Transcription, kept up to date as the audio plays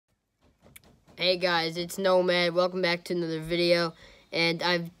Hey guys, it's Nomad. Welcome back to another video. And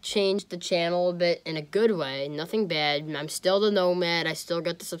I've changed the channel a bit in a good way. Nothing bad. I'm still the Nomad. I still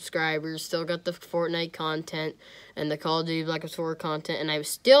got the subscribers. Still got the Fortnite content and the Call of Duty Black Ops 4 content. And I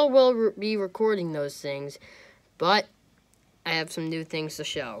still will be recording those things. But I have some new things to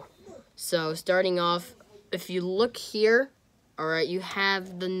show. So starting off, if you look here, alright, you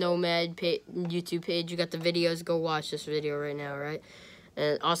have the Nomad YouTube page. You got the videos. Go watch this video right now, alright?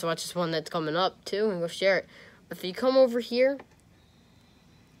 And also watch this one that's coming up too, and go share it. If you come over here,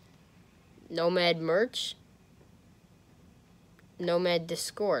 Nomad merch, Nomad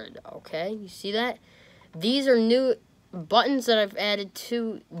Discord, okay? You see that? These are new buttons that I've added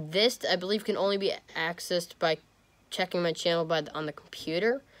to this. I believe can only be accessed by checking my channel on the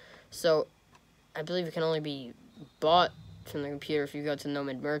computer. So I believe it can only be bought from the computer if you go to the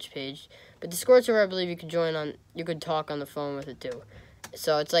Nomad merch page. But Discord server, I believe you could join on. You could talk on the phone with it too.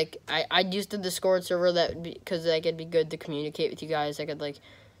 So it's like I used the Discord server because like it'd be good to communicate with you guys. I could like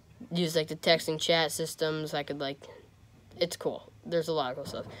use like the texting chat systems. I could like, it's cool. There's a lot of cool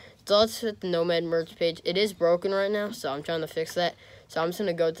stuff. So let's hit the Nomad merch page. It is broken right now, so I'm trying to fix that. So I'm just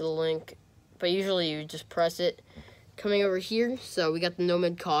gonna go to the link, but usually you just press it. Coming over here, so we got the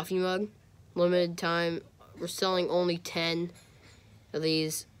Nomad coffee mug, limited time. We're selling only 10 of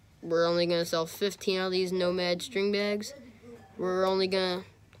these. We're only gonna sell 15 of these Nomad string bags. We're only gonna,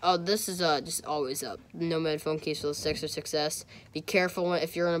 oh, this is just always up. Nomad phone case for the Sixer success. Be careful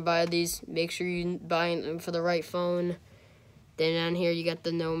if you're gonna buy these. Make sure you buy them for the right phone. Then down here you got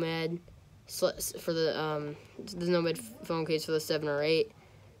the Nomad for the Nomad phone case for the 7 or 8.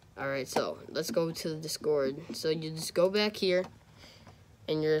 All right, so let's go to the Discord. So you just go back here,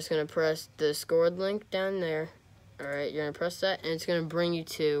 and you're just gonna press the Discord link down there. All right, you're gonna press that, and it's gonna bring you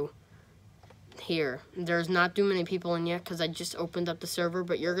to here. There's not too many people in yet because I just opened up the server,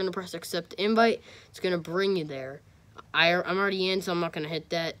 but you're gonna press accept invite. It's gonna bring you there. I'm already in, so I'm not gonna hit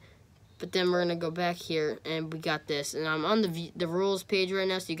that. But then we're gonna go back here, and we got this. And I'm on the rules page right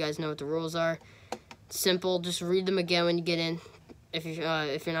now, so you guys know what the rules are. Simple. Just read them again when you get in. If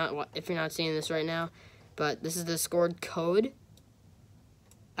you're not seeing this right now, but this is the Discord code.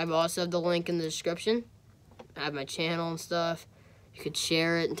 I also have the link in the description. I have my channel and stuff. You could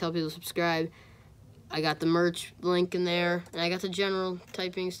share it and tell people to subscribe. I got the merch link in there, and I got the general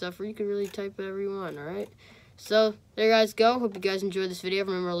typing stuff where you can really type whatever you want, alright? So, there you guys go. Hope you guys enjoyed this video.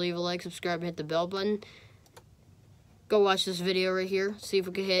 Remember to leave a like, subscribe, and hit the bell button. Go watch this video right here. See if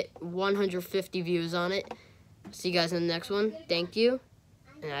we can hit 150 views on it. See you guys in the next one. Thank you.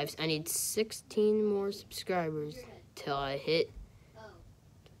 And I need 16 more subscribers till I hit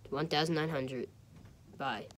 1,900. Bye.